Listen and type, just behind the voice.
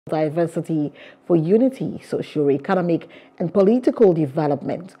diversity for unity, socioeconomic and political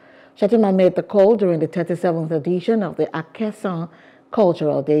development. Shettima made the call during the 37th edition of the Akessan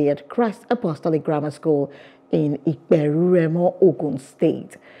Cultural Day at Christ Apostolic Grammar School in Iperuremo, Ogun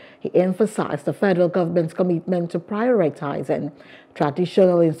State. He emphasized the federal government's commitment to prioritizing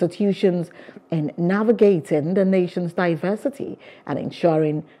traditional institutions and navigating the nation's diversity and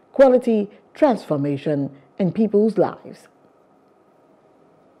ensuring quality transformation in people's lives.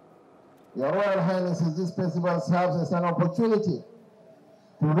 Your Royal Highnesses, this festival serves as an opportunity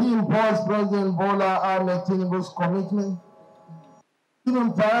to reinforce President Bola Ahmed Tinubu's commitment,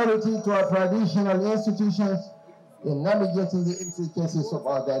 giving priority to our traditional institutions in navigating the intricacies of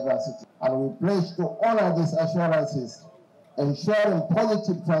our diversity. And we pledge to honor these assurances, ensuring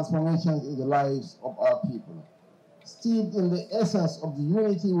positive transformations in the lives of our people, steeped in the essence of the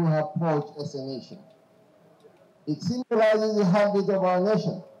unity we have forged as a nation. It symbolizes the heartbeat of our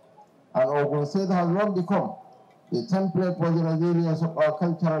nation, and Ogun State has not become the template for the Nigerians of our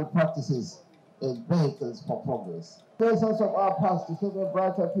cultural practices as vehicles for progress. Lessons of our past to set a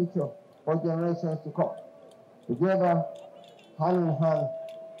brighter future for generations to come. Together, hand in hand,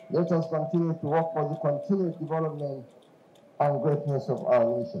 let us continue to work for the continued development and greatness of our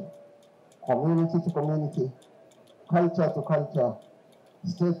nation. Community to community, culture to culture,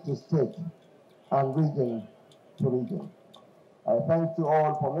 state to state, and region to region. I thank you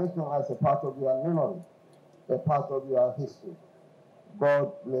all for making us a part of your memory, a part of your history.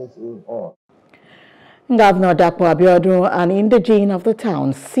 God bless you all. Governor Dapo Abiodun, an indigene of the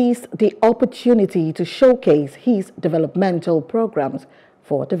town, seized the opportunity to showcase his developmental programs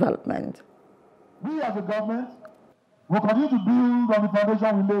for development. We as a government will continue to build on the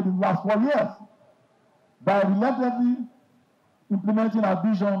foundation we laid in the last 4 years by relentlessly implementing our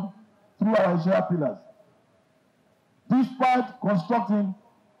vision through our Asia pillars. Despite constructing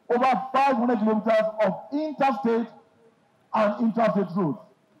over 500 kilometers of interstate and intrastate roads,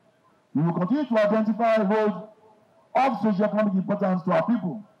 we will continue to identify roads of socioeconomic importance to our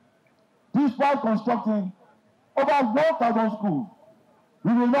people. Despite constructing over 1,000 schools,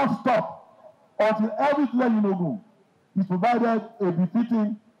 we will not stop until every student in Ogun is provided a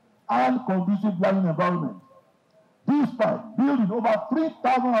befitting and conducive learning environment. Despite building over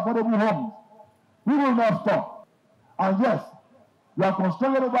 3,000 affordable homes, we will not stop. And yes, we have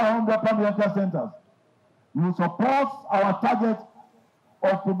constructed over 100 primary health centers. We will support our target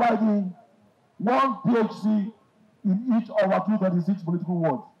of providing 1 PHC in each of our 236 political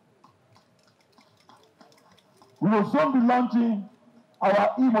wards. We will soon be launching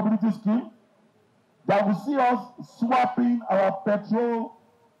our e-mobility scheme that will see us swapping our petrol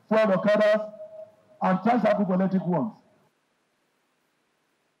fuel Okadas and tricycle for electric ones.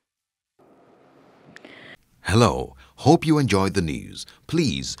 Hello, hope you enjoyed the news.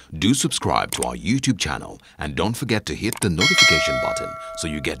 Please do subscribe to our YouTube channel and don't forget to hit the notification button so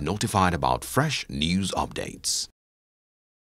you get notified about fresh news updates.